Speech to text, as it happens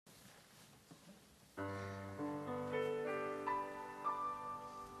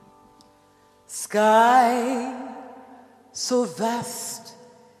Sky, so vast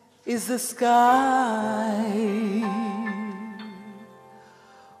is the sky,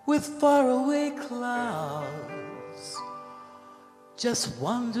 with faraway clouds just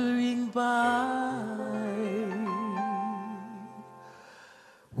wandering by.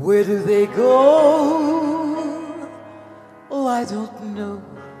 Where do they go? Oh, I don't know,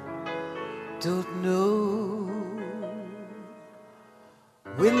 don't know.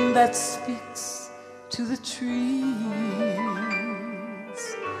 Wind that speaks to the trees,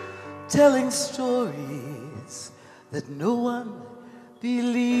 telling stories that no one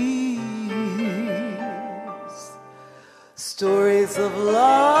believes. Stories of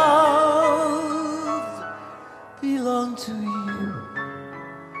love belong to you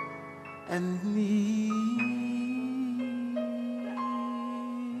and me.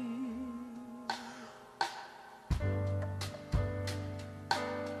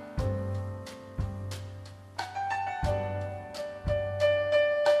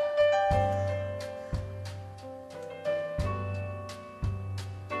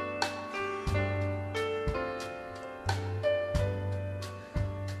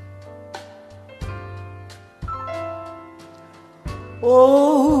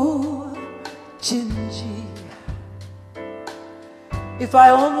 Oh, Gingy, if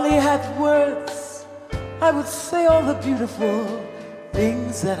I only had words, I would say all the beautiful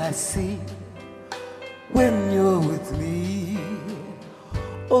things that I see when you're with me.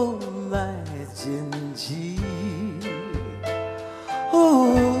 Oh, my Gingy.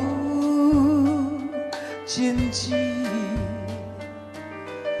 Oh, Gingy,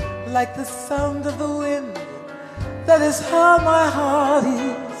 like the sound of the wind, that is how my heart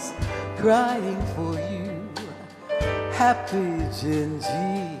is crying for you. Happy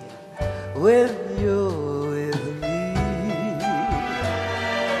Gingy, when you're with me.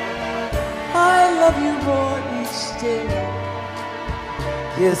 I love you more each day.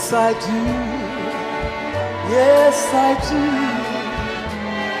 Yes, I do. Yes, I do.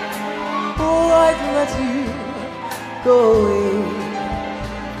 Oh, I'd let you go away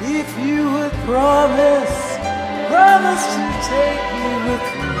if you would promise to take me with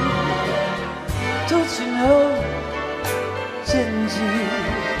you. Don't you know, Gingy,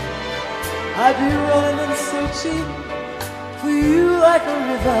 I'd be running and searching for you like a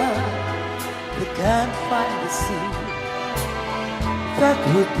river that can't find the sea. That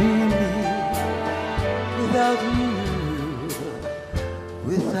would be me without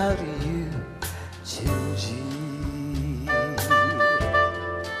you, Gingy.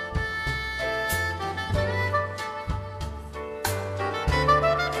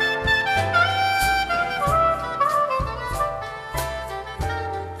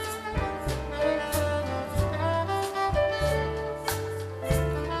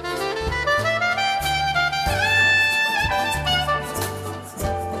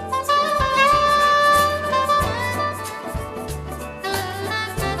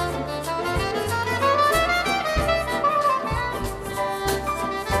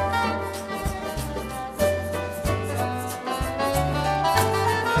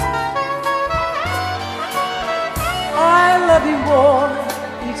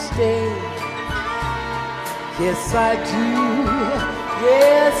 Yes, I do.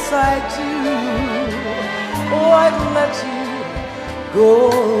 Yes, I do. Oh, I'd let you go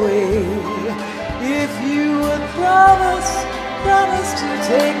away if you would promise to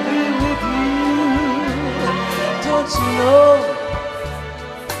take me with you. Don't you know,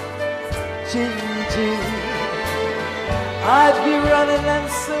 Gingy, I'd be running and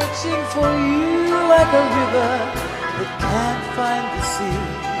searching for you like a river that can't find the sea.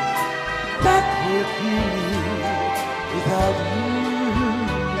 That would be me without you.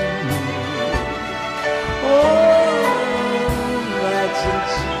 Oh, my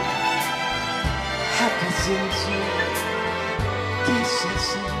Gingy, happy Gingy, Gisha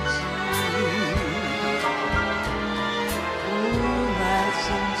Gingy. Oh, my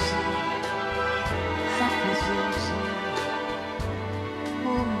Gingy, happy Gingy.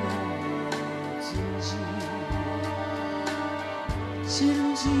 Oh, my Gingy,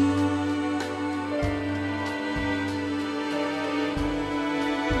 Gingy.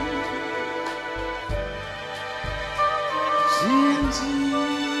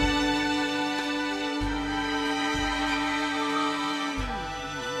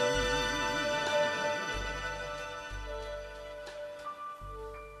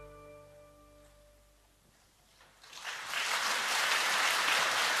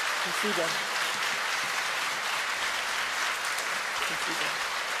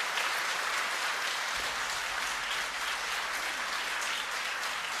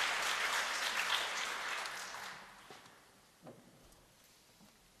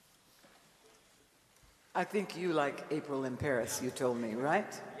 I think you like April in Paris, you told me,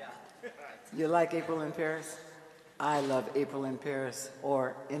 right? You like April in Paris? I love April in Paris,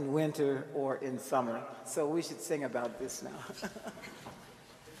 or in winter, or in summer. So we should sing about this now.